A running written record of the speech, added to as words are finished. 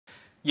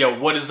Yo,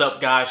 what is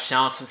up guys?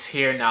 Shouts is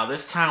here. Now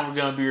this time we're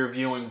going to be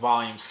reviewing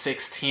volume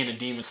 16 of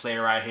Demon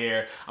Slayer right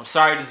here. I'm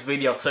sorry this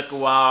video took a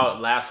while.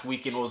 Last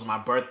weekend was my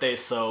birthday,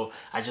 so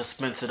I just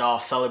spent it all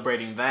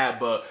celebrating that.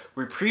 But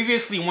we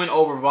previously went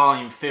over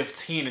volume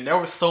 15 and there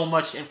was so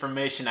much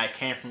information that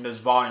came from this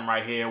volume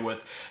right here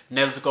with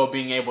Nezuko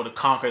being able to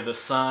conquer the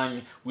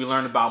sun. We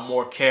learned about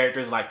more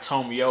characters like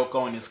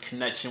Tomiyoko and his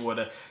connection with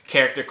a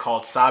character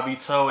called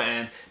Sabito.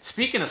 And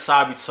speaking of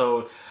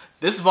Sabito,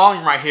 this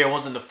volume right here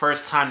wasn't the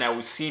first time that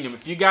we've seen him.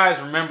 If you guys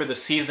remember the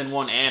season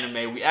 1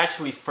 anime, we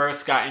actually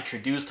first got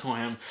introduced to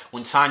him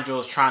when Tanjiro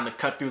was trying to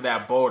cut through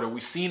that boulder. We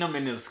seen him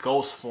in his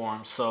ghost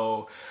form,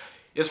 so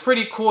it's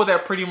pretty cool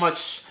that pretty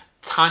much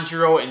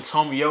Tanjiro and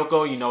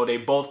Tomiyoko, you know, they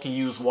both can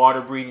use water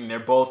breathing. They're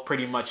both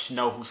pretty much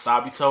know who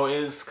Sabito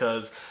is,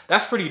 because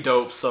that's pretty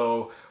dope.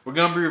 So we're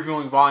going to be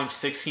reviewing volume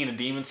 16 of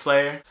Demon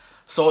Slayer.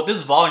 So with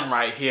this volume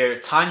right here,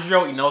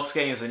 Tanjiro,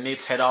 Inosuke, and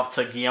Zenitsu head off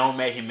to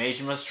Gyomei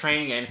Himejima's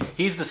training, and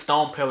he's the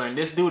stone pillar, and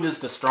this dude is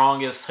the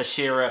strongest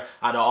Hashira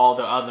out of all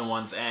the other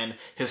ones, and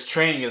his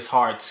training is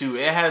hard too.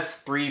 It has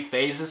 3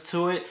 phases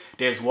to it.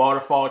 There's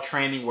waterfall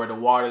training where the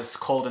water is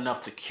cold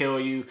enough to kill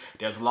you.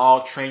 There's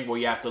log training where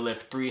you have to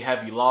lift 3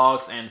 heavy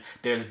logs, and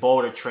there's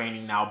boulder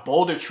training. Now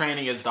boulder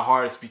training is the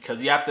hardest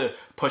because you have to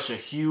push a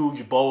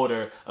huge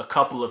boulder a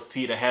couple of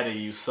feet ahead of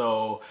you.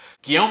 So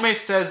Gyomei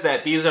says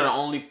that these are the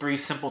only 3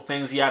 simple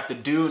things you have to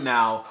do.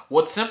 Now,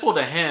 what's simple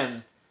to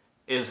him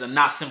is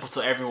not simple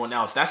to everyone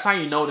else. That's how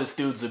you know this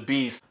dude's a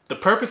beast. The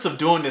purpose of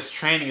doing this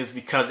training is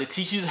because it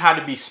teaches you how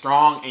to be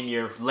strong in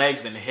your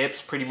legs and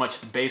hips, pretty much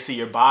the base of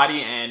your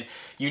body, and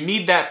you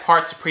need that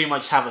part to pretty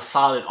much have a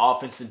solid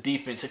offense and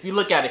defense. If you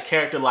look at a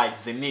character like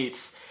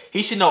Zenitsu,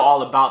 he should know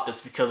all about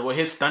this because with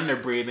his thunder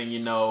breathing, you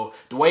know,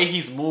 the way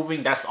he's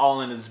moving, that's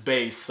all in his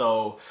base.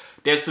 So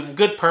there's some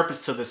good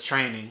purpose to this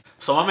training.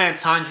 So my man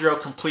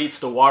Tanjiro completes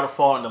the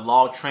waterfall and the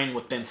log training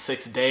within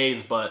 6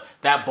 days, but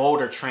that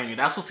boulder training,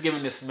 that's what's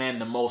giving this man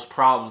the most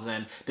problems.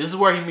 And this is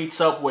where he meets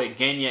up with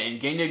Genya,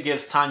 and Genya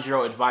gives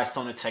Tanjiro advice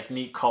on a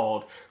technique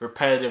called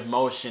repetitive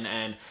motion,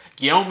 and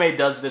Gyomei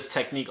does this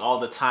technique all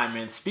the time.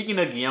 And speaking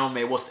of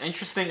Gyomei, what's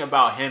interesting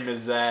about him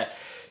is that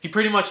he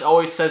pretty much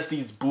always says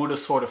these Buddha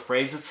sort of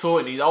phrases to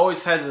it, and he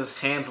always has his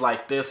hands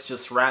like this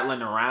just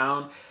rattling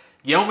around.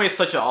 Gyomei is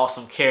such an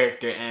awesome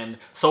character, and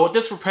so with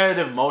this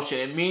repetitive motion,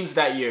 it means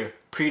that you're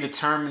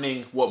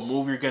predetermining what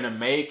move you're going to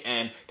make,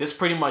 and this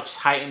pretty much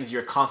heightens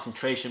your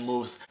concentration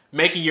moves,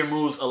 making your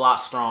moves a lot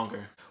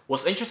stronger.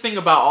 What's interesting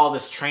about all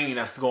this training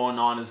that's going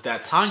on is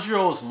that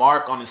Tanjiro's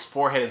mark on his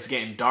forehead is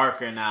getting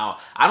darker now.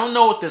 I don't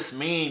know what this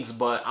means,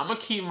 but I'm going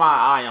to keep my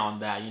eye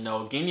on that. You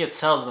know, Genya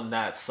tells them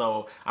that,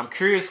 so I'm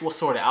curious what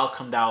sort of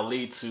outcome that'll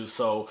lead to.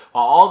 So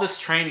while all this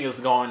training is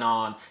going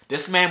on,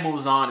 this man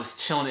Muzan is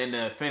chilling in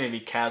the Infinity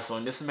Castle,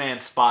 and this man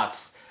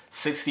spots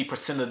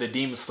 60% of the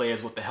Demon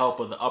Slayers with the help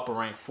of the upper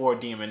rank 4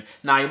 demon.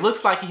 Now he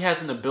looks like he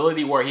has an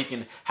ability where he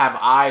can have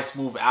eyes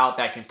move out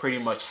that can pretty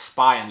much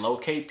spy and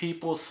locate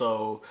people.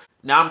 So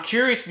now I'm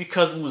curious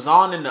because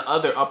Muzan and the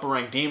other upper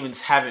rank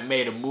demons haven't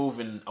made a move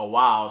in a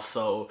while,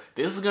 so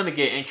this is going to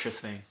get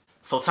interesting.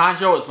 So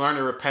Tanjiro is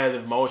learning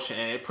repetitive motion,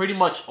 and it pretty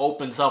much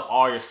opens up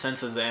all your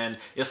senses, and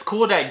it's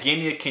cool that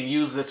Genya can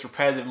use this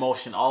repetitive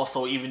motion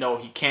also, even though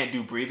he can't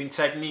do breathing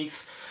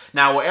techniques.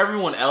 Now with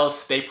everyone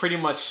else, they pretty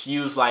much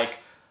use like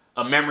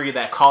a memory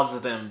that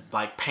causes them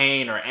like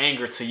pain or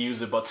anger to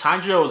use it, but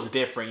Tanjiro is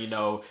different. You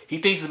know, he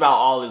thinks about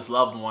all his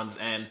loved ones,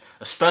 and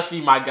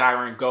especially my guy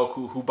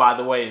Rengoku, who by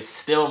the way is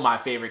still my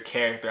favorite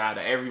character out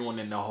of everyone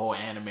in the whole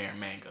anime or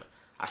manga.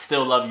 I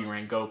still love you,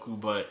 Rengoku,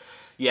 but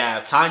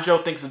yeah,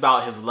 Tanjiro thinks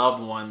about his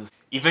loved ones.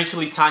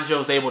 Eventually Tanjiro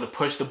is able to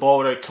push the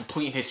boulder,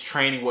 completing his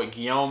training with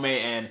Gyomei,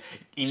 and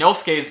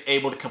Inosuke is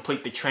able to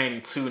complete the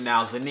training too.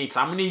 Now Zenitsu,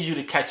 I'm gonna need you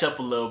to catch up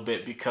a little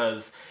bit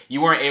because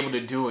you weren't able to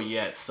do it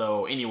yet.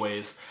 So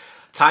anyways,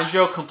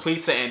 Tanjiro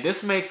completes it, and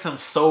this makes him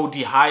so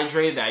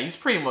dehydrated that he's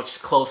pretty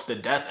much close to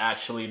death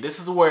actually. This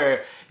is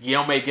where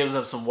Gyomei gives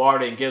him some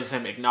water and gives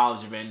him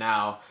acknowledgement.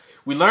 Now,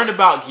 we learned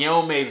about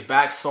Gyomei's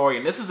backstory,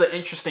 and this is an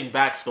interesting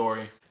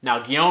backstory. Now,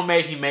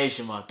 Gyomei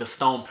Himejima, the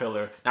Stone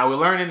Pillar. Now, we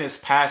learned in his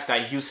past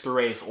that he used to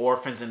raise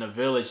orphans in the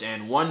village,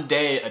 and one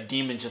day a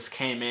demon just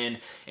came in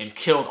and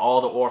killed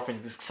all the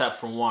orphans except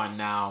for one.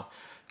 Now,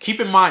 keep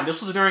in mind,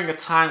 this was during a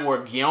time where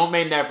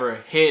Gyomei never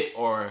hit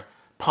or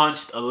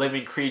punched a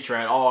living creature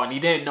at all, and he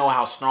didn't know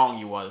how strong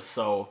he was.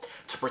 So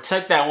to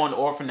protect that one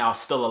orphan that was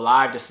still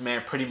alive, this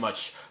man pretty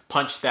much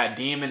punched that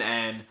demon,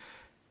 and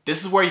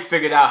this is where he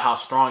figured out how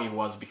strong he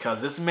was,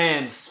 because this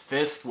man's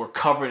fists were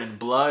covered in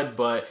blood,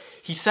 but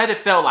he said it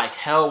felt like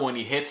hell when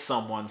he hit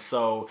someone.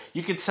 So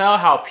you can tell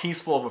how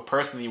peaceful of a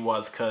person he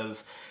was,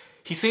 because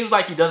he seems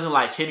like he doesn't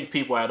like hitting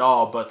people at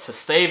all, but to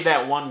save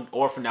that one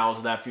orphan that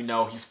was left, you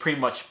know, he's pretty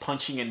much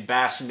punching and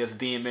bashing this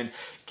demon,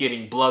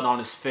 getting blood on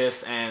his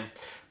fists, and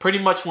pretty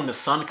much when the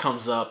sun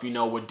comes up, you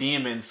know, with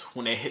demons,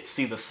 when they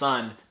see the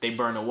sun, they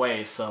burn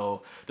away.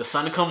 So the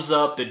sun comes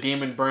up, the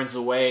demon burns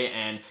away,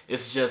 and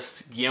it's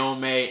just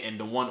Gyomei and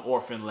the one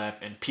orphan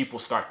left, and people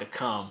start to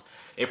come.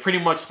 It pretty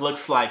much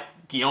looks like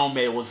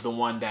Guillaume was the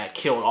one that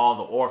killed all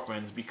the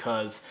orphans,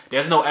 because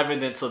there's no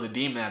evidence of the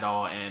demon at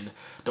all, and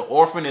the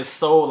orphan is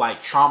so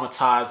like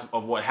traumatized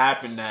of what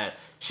happened that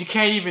she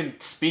can't even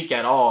speak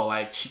at all.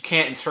 Like, she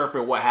can't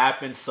interpret what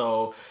happened,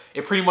 so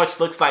it pretty much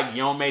looks like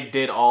Guillaume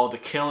did all the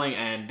killing,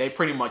 and they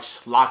pretty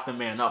much locked the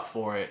man up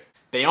for it.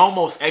 They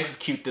almost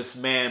execute this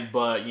man,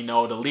 but, you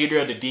know, the leader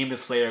of the Demon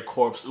Slayer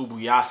Corps,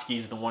 Ubuyashiki,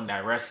 is the one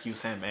that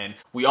rescues him. And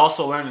we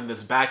also learn in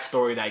this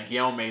backstory that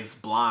Guillaume is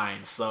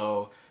blind.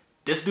 So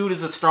this dude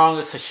is the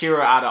strongest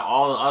Hashira out of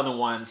all the other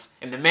ones,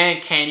 and the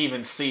man can't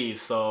even see.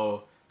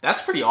 So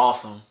that's pretty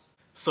awesome.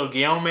 So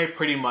Guillaume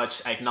pretty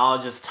much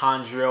acknowledges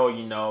Tanjiro.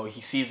 You know,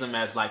 he sees him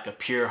as like a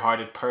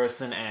pure-hearted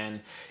person, and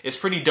it's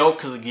pretty dope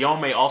because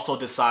Guillaume also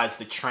decides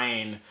to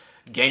train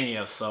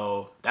Genya,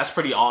 so that's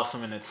pretty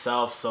awesome in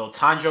itself. So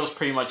Tanjiro's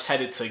pretty much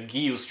headed to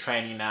Gyu's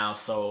training now.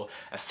 So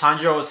as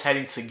Tanjiro is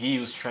heading to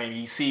Gyu's training,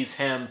 he sees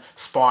him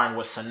sparring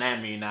with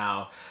Sanemi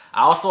now.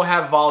 I also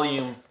have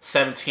volume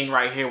 17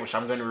 right here, which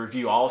I'm going to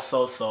review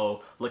also,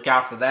 so look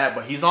out for that.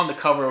 But he's on the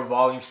cover of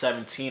volume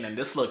 17, and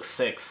this looks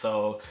sick.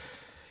 So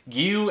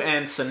Gyu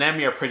and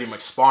Sanemi are pretty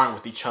much sparring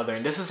with each other,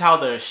 and this is how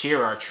the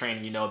Ashira are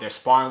trained. You know, they're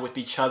sparring with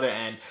each other,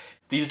 and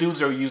these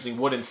dudes are using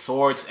wooden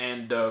swords,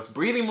 and the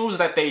breathing moves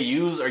that they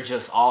use are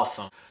just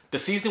awesome. The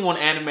season 1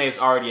 anime is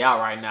already out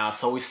right now,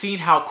 so we've seen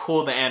how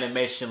cool the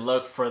animation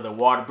looked for the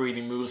water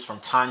breathing moves from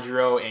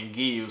Tanjiro and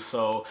Gyu,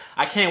 so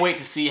I can't wait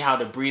to see how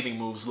the breathing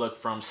moves look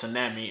from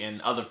Sanemi and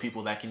other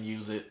people that can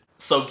use it.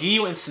 So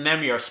Gyu and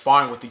Sanemi are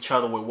sparring with each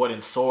other with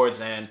wooden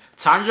swords, and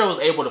Tanjiro is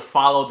able to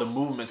follow the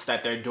movements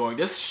that they're doing.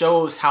 This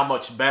shows how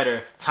much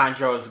better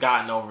Tanjiro has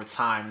gotten over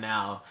time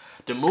now.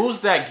 The moves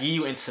that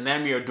Gyu and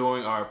Sanemi are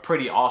doing are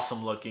pretty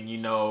awesome looking. You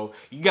know,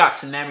 you got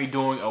Sanemi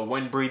doing a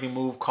wind breathing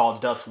move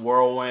called Dust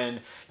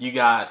Whirlwind. You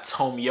got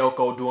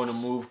Tomiyoko doing a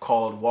move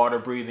called Water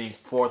Breathing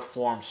Fourth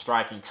Form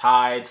Striking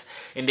Tides.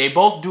 And they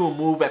both do a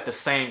move at the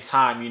same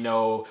time. You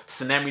know,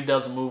 Sanemi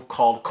does a move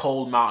called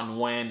Cold Mountain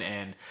Wind,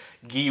 and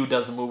Gyu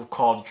does a move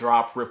called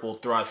Drop Ripple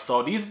Thrust.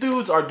 So these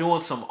dudes are doing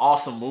some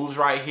awesome moves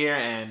right here,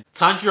 and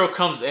Tanjiro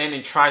comes in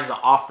and tries to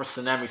offer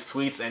Sanemi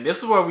sweets, and this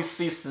is where we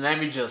see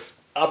Sanemi just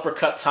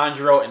uppercut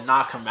Tanjiro and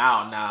knock him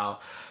out. Now,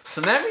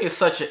 Sanemi is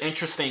such an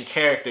interesting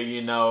character,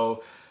 you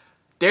know.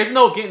 There's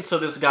no getting to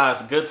this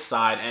guy's good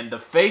side, and the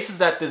faces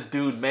that this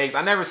dude makes,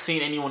 I never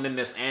seen anyone in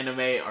this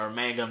anime or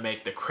manga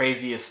make the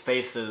craziest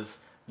faces,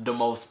 the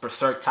most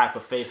berserk type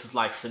of faces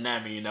like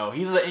Sanemi, you know.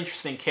 He's an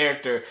interesting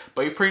character,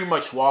 but he pretty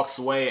much walks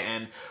away,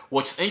 and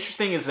what's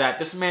interesting is that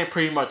this man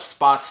pretty much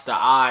spots the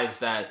eyes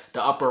that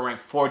the upper rank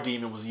 4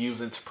 demon was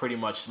using to pretty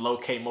much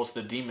locate most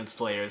of the demon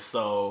slayers,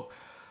 so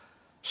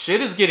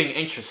shit is getting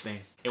interesting.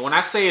 And when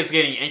I say it's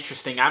getting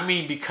interesting, I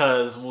mean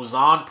because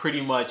Muzan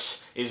pretty much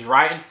is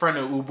right in front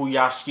of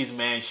Ubuyashiki's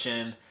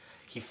mansion.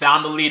 He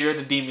found the leader of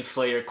the Demon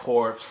Slayer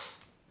Corps.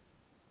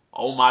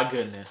 Oh my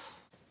goodness.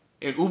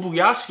 And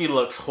Ubuyashiki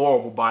looks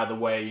horrible, by the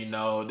way, you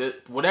know.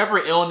 Whatever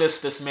illness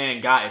this man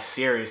got is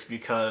serious,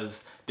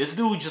 because this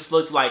dude just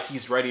looks like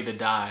he's ready to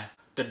die.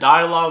 The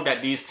dialogue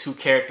that these two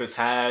characters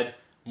had,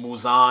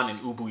 Muzan and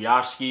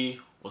Ubuyashiki,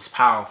 was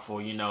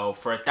powerful. You know,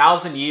 for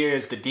 1,000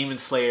 years the Demon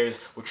Slayers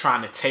were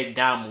trying to take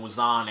down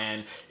Muzan,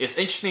 and it's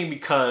interesting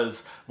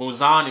because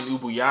Muzan and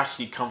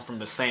Ubuyashiki come from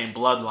the same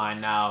bloodline.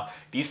 Now,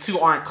 these two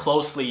aren't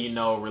closely, you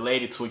know,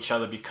 related to each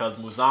other because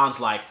Muzan's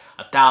like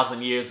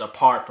 1,000 years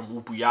apart from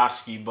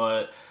Ubuyashiki,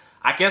 but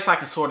I guess I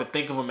can sort of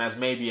think of him as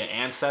maybe an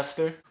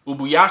ancestor.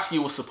 Ubuyashiki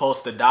was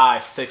supposed to die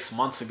 6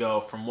 months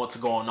ago from what's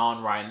going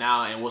on right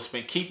now, and what's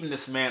been keeping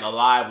this man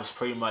alive was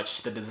pretty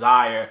much the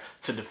desire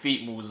to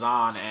defeat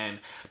Muzan, and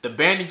the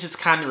bandages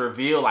kind of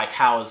reveal like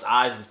how his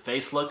eyes and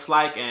face looks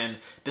like, and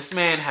this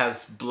man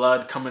has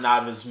blood coming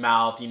out of his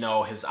mouth, you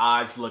know, his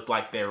eyes look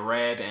like they're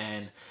red,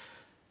 and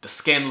the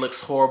skin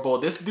looks horrible.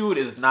 This dude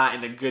is not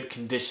in a good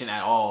condition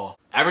at all.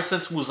 Ever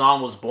since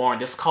Muzan was born,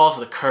 this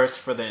caused a curse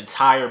for the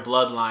entire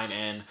bloodline,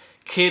 and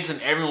kids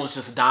and everyone was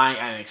just dying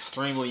at an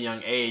extremely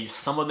young age.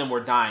 Some of them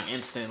were dying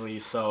instantly,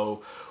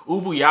 so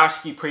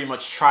Ubuyashiki pretty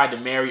much tried to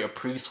marry a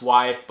priest's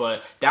wife,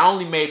 but that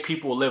only made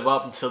people live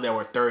up until they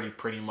were 30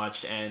 pretty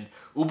much, and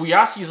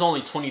Ubuyashiki is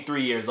only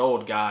 23 years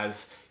old,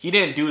 guys. He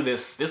didn't do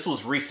this. This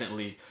was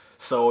recently.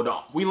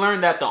 So we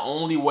learned that the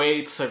only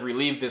way to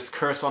relieve this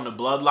curse on the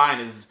bloodline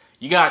is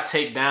you gotta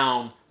take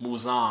down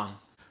Muzan.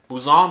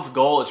 Muzan's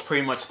goal is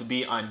pretty much to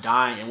be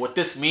undying, and what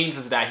this means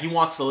is that he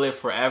wants to live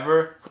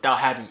forever without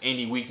having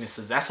any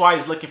weaknesses. That's why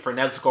he's looking for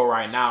Nezuko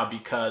right now,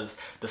 because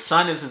the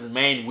sun is his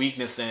main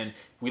weakness, and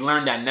we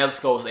learned that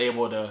Nezuko is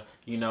able to,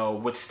 you know,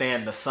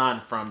 withstand the sun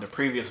from the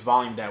previous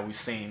volume that we've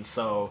seen.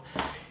 So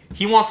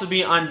he wants to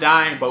be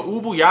undying, but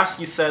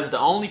Ubuyashiki says the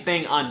only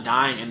thing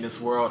undying in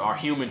this world are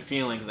human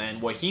feelings, and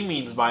what he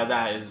means by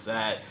that is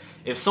that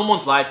if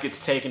someone's life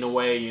gets taken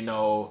away, you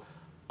know,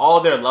 all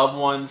their loved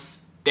ones,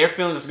 their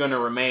feelings are going to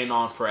remain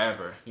on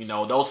forever. You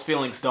know, those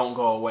feelings don't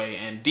go away.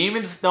 And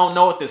demons don't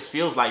know what this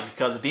feels like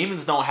because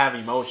demons don't have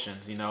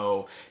emotions. You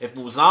know, if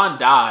Muzan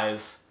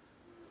dies,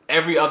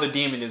 every other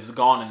demon is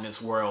gone in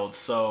this world.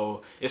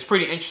 So it's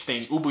pretty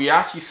interesting.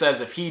 Ubuyashiki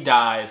says if he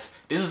dies,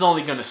 this is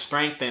only going to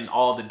strengthen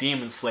all the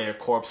Demon Slayer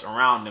corps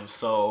around him.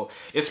 So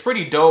it's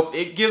pretty dope.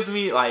 It gives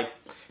me like,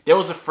 there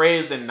was a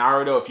phrase in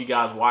Naruto, if you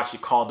guys watch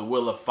it, called the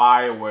Will of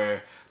Fire,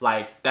 where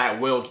like that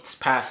will gets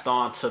passed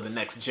on to the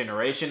next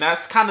generation.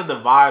 That's kind of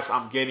the vibes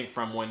I'm getting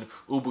from when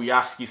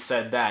Ubuyashiki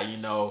said that, you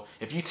know,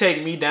 if you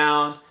take me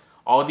down,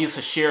 all these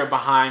Hashira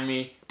behind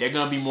me, they're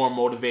going to be more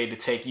motivated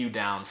to take you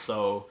down.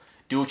 So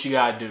do what you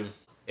got to do.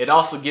 It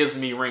also gives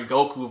me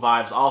Rengoku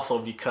vibes also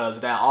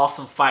because that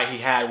awesome fight he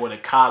had with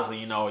Ikazu,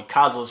 you know,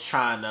 Ikazu was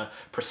trying to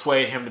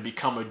persuade him to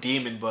become a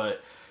demon,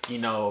 but, you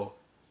know,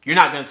 you're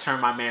not going to turn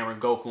my man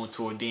Rengoku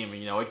into a demon,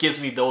 you know. It gives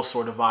me those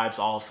sort of vibes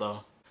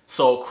also.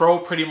 So Crow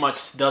pretty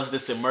much does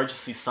this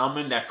emergency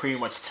summon that pretty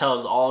much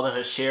tells all the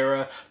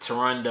Hashira to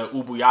run to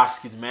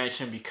Ubuyashiki's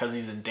mansion because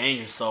he's in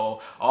danger.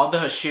 So all the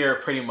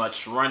Hashira pretty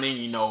much running,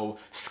 you know,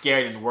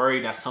 scared and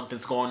worried that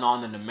something's going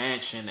on in the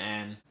mansion.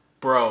 And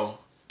bro,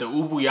 the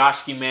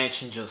Ubuyashiki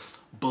mansion just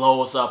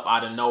blows up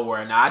out of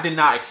nowhere. Now, I did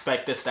not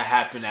expect this to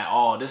happen at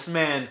all. This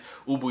man,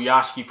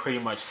 Ubuyashiki, pretty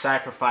much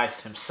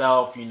sacrificed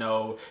himself. You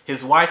know,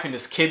 his wife and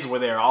his kids were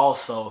there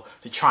also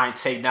to try and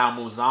take down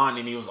Muzan.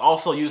 And he was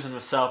also using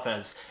himself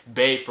as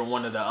bait for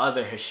one of the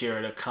other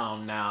Hashira to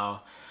come.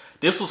 Now,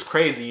 this was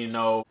crazy, you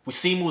know. We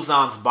see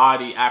Muzan's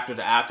body after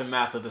the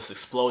aftermath of this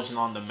explosion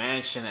on the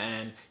mansion,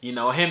 and, you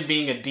know, him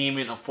being a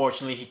demon,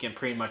 unfortunately, he can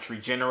pretty much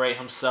regenerate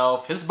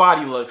himself. His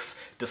body looks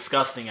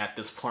disgusting at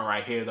this point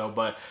right here, though,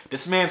 but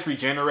this man's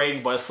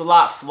regenerating, but it's a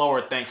lot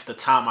slower thanks to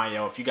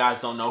Tamayo. If you guys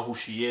don't know who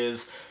she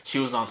is, she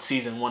was on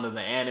season 1 of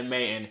the anime,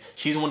 and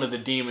she's one of the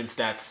demons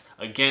that's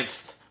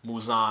against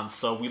Muzan.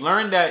 So we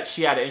learned that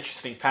she had an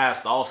interesting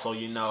past also,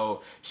 you know.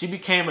 She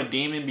became a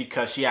demon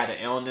because she had an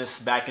illness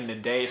back in the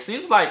day. It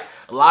seems like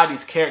a lot of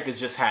these characters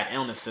just had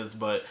illnesses,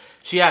 but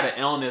she had an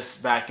illness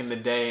back in the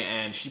day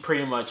and she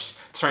pretty much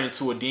turned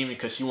into a demon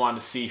because she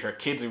wanted to see her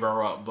kids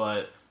grow up.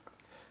 But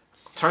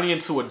turning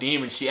into a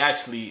demon, she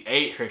actually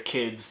ate her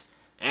kids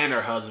and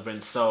her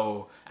husband.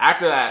 So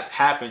after that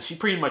happened, she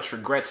pretty much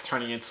regrets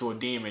turning into a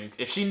demon.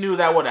 If she knew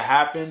that would have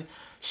happened,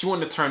 she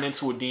wouldn't have turned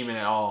into a demon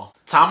at all.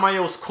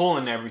 Tamayo is cool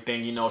and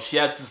everything, you know. She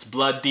has this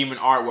blood demon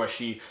art where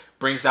she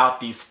brings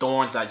out these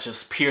thorns that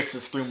just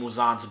pierces through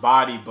Muzan's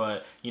body.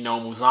 But, you know,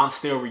 Muzan's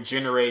still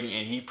regenerating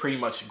and he pretty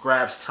much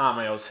grabs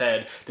Tamayo's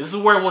head. This is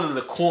where one of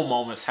the cool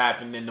moments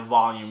happened in the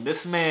volume.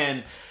 This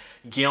man,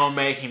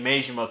 Gyome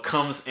Himejima,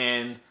 comes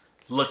in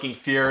looking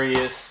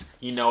furious.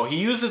 You know, he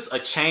uses a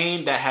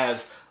chain that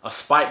has a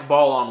spike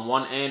ball on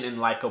one end and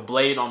like a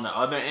blade on the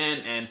other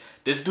end, and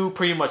this dude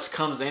pretty much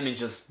comes in and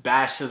just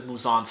bashes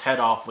Muzan's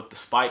head off with the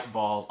spike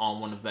ball on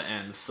one of the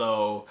ends.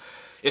 So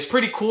it's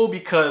pretty cool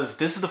because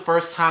this is the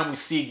first time we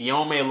see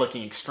Gyome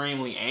looking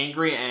extremely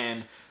angry,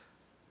 and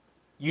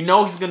you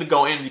know he's going to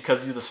go in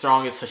because he's the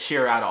strongest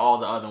Hashira out of all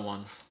the other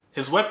ones.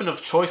 His weapon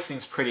of choice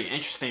seems pretty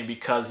interesting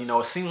because, you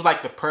know, it seems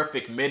like the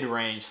perfect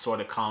mid-range sort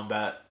of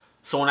combat.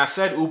 So when I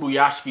said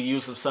Ubuyashiki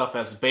used himself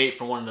as bait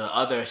for one of the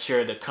other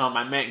Hashira to come,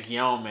 I meant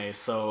Gyome.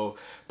 So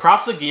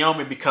props to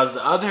Gyome because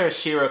the other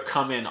Hashira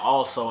come in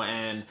also,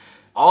 and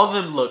all of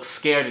them look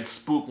scared and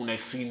spooked when they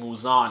see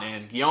Muzan,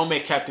 and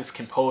Gyome kept his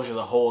composure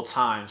the whole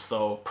time.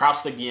 So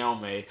props to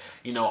Gyome.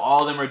 You know,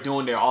 all of them are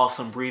doing their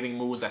awesome breathing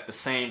moves at the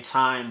same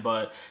time,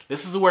 but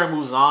this is where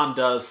Muzan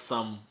does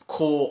some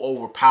cool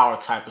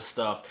overpower type of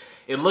stuff.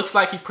 It looks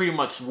like he pretty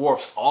much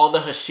warps all the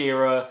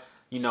Hashira,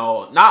 you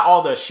know, not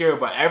all the Hashira,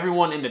 but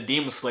everyone in the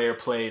Demon Slayer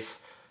place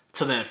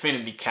to the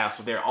Infinity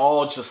Castle. They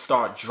all just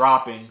start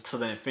dropping to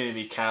the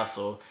Infinity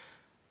Castle.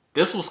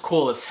 This was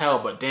cool as hell,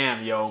 but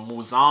damn, yo,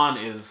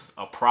 Muzan is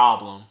a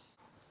problem.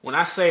 When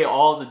I say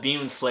all the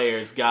Demon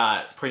Slayers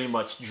got pretty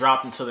much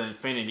dropped into the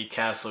Infinity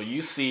Castle,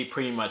 you see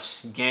pretty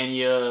much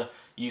Genya,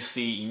 you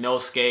see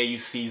Inosuke, you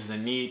see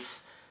Zenitsu.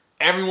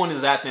 Everyone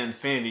is at the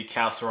Infinity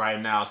Castle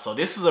right now, so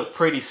this is a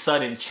pretty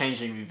sudden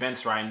changing of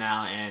events right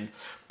now, and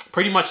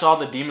pretty much all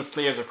the Demon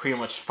Slayers are pretty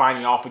much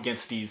fighting off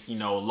against these, you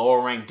know,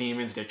 lower ranked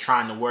demons. They're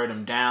trying to wear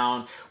them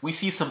down. We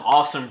see some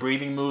awesome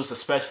breathing moves,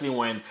 especially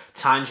when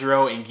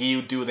Tanjiro and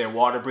Giyu do their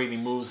water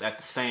breathing moves at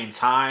the same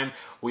time.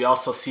 We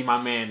also see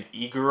my man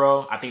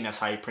Iguro, I think that's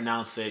how you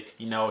pronounce it.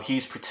 You know,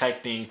 he's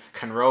protecting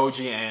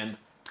Kanroji, and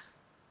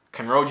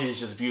Kanroji is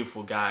just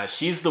beautiful, guys.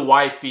 She's the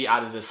wifey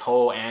out of this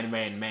whole anime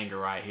and manga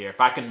right here.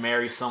 If I can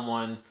marry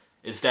someone,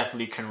 it's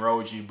definitely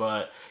Kanroji,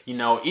 but, you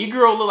know,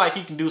 Iguro look like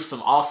he can do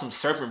some awesome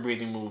serpent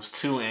breathing moves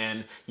too,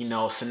 and, you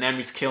know,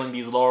 Sanemi's killing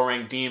these lower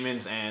ranked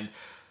demons, and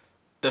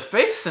the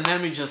face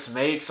Sanemi just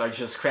makes are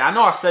just crazy. I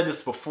know I said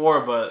this before,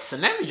 but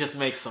Sanemi just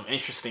makes some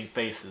interesting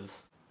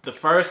faces. The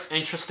first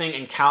interesting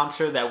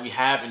encounter that we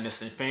have in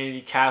this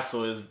Infinity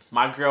Castle is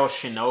my girl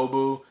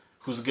Shinobu,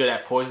 who's good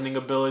at poisoning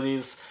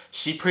abilities.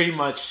 She pretty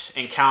much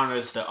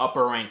encounters the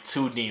upper rank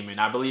 2 demon.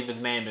 I believe his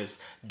name is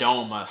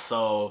Doma,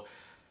 so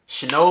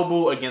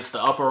Shinobu against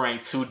the upper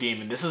rank 2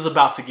 demon. This is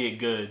about to get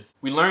good.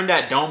 We learned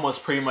that Doma is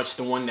pretty much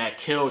the one that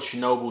killed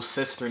Shinobu's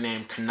sister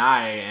named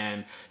Kanae,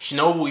 and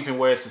Shinobu even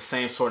wears the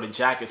same sort of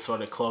jacket,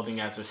 sort of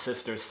clothing as her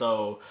sister,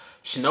 so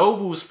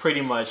Shinobu's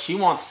pretty much, she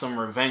wants some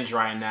revenge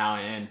right now,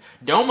 and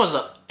Doma's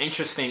an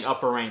interesting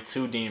upper rank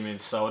 2 demon,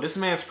 so this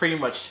man's pretty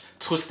much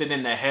twisted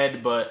in the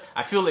head, but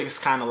I feel like it's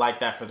kind of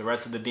like that for the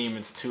rest of the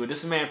demons too.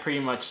 This man pretty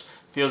much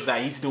feels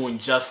that he's doing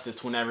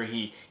justice whenever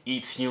he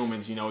eats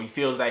humans, you know, he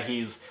feels that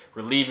he's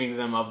relieving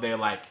them of their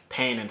like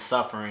pain and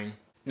suffering.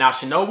 Now,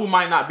 Shinobu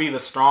might not be the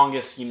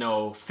strongest, you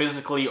know,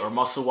 physically or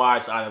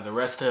muscle-wise out of the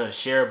rest of her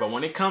share, but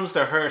when it comes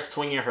to her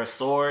swinging her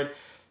sword,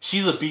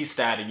 she's a beast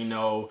at it, you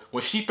know.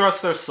 When she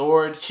thrusts her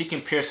sword, she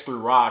can pierce through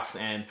rocks,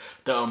 and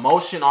the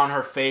emotion on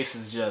her face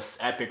is just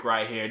epic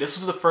right here. This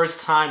was the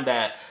first time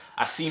that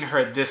I've seen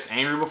her this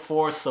angry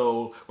before,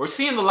 so we're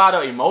seeing a lot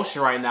of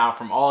emotion right now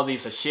from all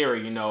these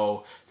Hashira, you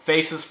know.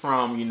 Faces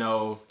from, you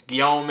know,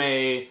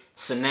 Gyome,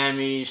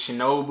 Tsunemi,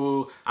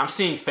 Shinobu. I'm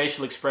seeing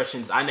facial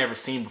expressions I never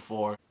seen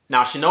before.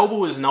 Now,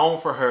 Shinobu is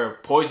known for her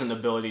poison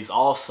abilities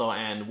also,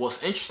 and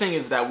what's interesting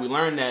is that we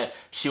learned that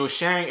she was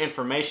sharing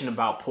information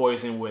about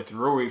poison with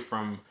Rui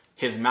from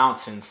his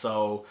mountain,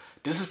 so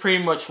this is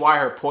pretty much why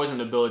her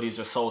poison abilities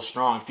are so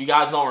strong. If you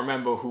guys don't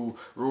remember who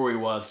Rui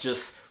was,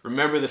 just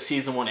remember the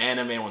season 1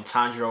 anime when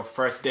Tanjiro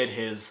first did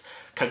his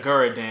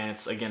Kagura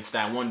dance against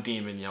that one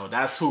demon, you know,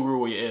 that's who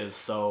Rui is,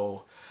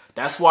 so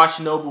that's why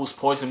Shinobu's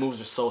poison moves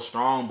are so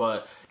strong,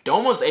 but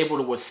Doma's able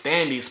to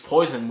withstand these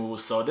poison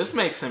moves, so this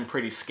makes him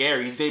pretty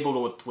scary. He's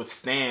able to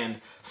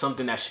withstand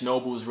something that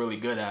Shinobu is really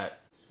good at.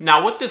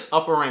 Now, with this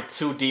upper rank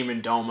 2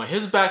 demon Doma,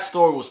 his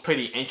backstory was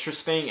pretty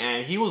interesting,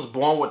 and he was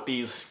born with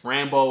these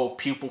rainbow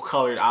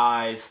pupil-colored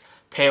eyes,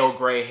 pale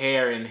gray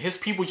hair, and his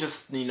people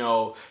just, you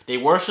know, they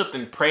worshipped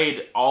and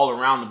prayed all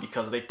around him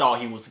because they thought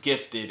he was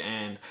gifted,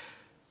 and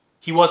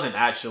he wasn't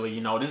actually, you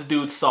know. This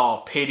dude saw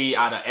pity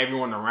out of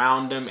everyone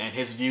around him, and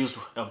his views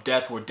of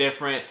death were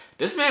different.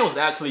 This man was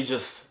actually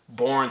just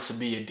born to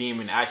be a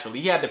demon, actually.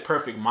 He had the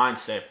perfect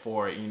mindset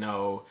for it, you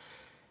know.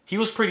 He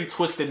was pretty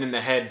twisted in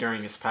the head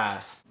during his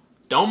past.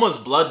 Doma's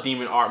blood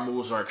demon art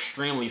moves are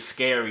extremely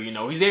scary, you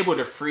know. He's able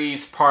to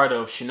freeze part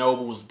of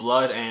Shinobu's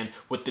blood, and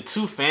with the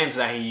 2 fans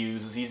that he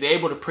uses, he's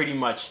able to pretty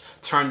much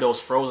turn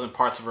those frozen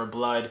parts of her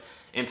blood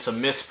into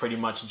mist, pretty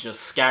much,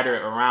 just scatter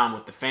it around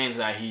with the fans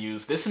that he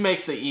used. This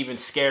makes it even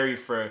scary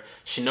for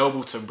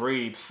Shinobu to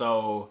breathe,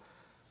 so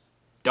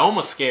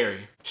Doma's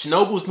scary.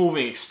 Shinobu's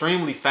moving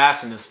extremely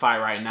fast in this fight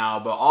right now,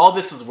 but all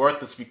this is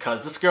worthless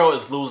because this girl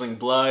is losing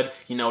blood,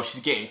 you know,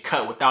 she's getting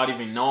cut without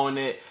even knowing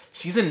it.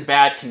 She's in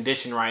bad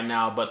condition right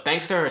now, but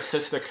thanks to her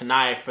sister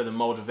Kanae for the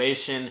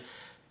motivation,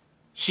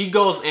 she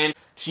goes in,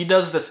 she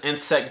does this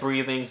insect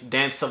breathing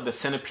dance of the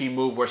centipede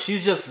move where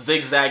she's just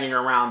zigzagging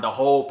around the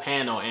whole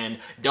panel, and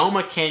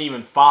Doma can't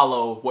even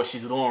follow what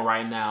she's doing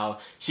right now.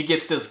 She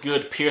gets this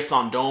good pierce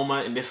on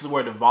Doma, and this is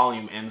where the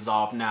volume ends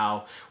off.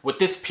 Now, with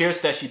this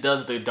pierce that she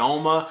does to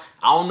Doma,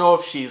 I don't know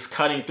if she's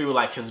cutting through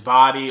like his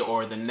body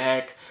or the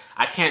neck.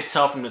 I can't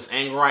tell from this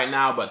angle right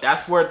now, but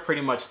that's where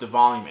pretty much the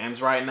volume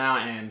ends right now,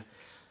 and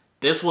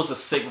this was a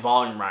sick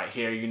volume right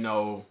here, you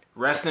know.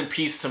 Rest in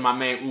peace to my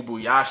man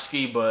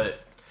Ubuyashiki, but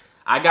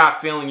I got a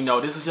feeling, you know,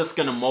 this is just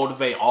going to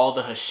motivate all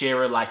the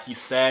Hashira like you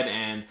said,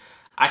 and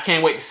I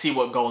can't wait to see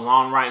what goes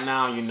on right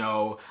now, you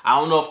know. I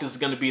don't know if this is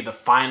going to be the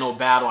final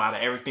battle out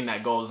of everything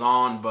that goes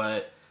on,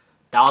 but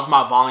that was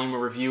my volume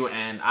review,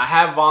 and I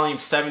have volume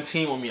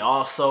 17 with me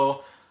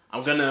also.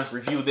 I'm going to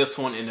review this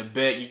one in a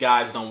bit, you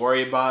guys don't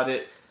worry about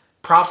it.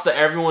 Props to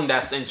everyone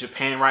that's in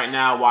Japan right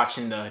now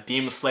watching the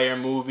Demon Slayer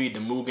movie, the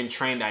Mugen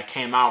Train that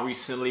came out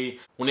recently.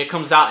 When it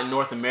comes out in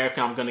North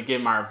America, I'm going to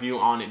give my review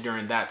on it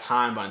during that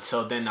time, but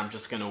until then, I'm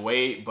just going to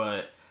wait.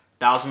 But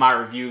that was my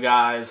review,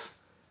 guys.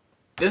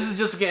 This is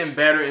just getting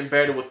better and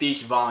better with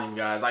each volume,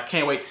 guys. I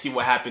can't wait to see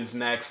what happens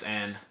next,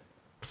 and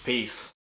peace.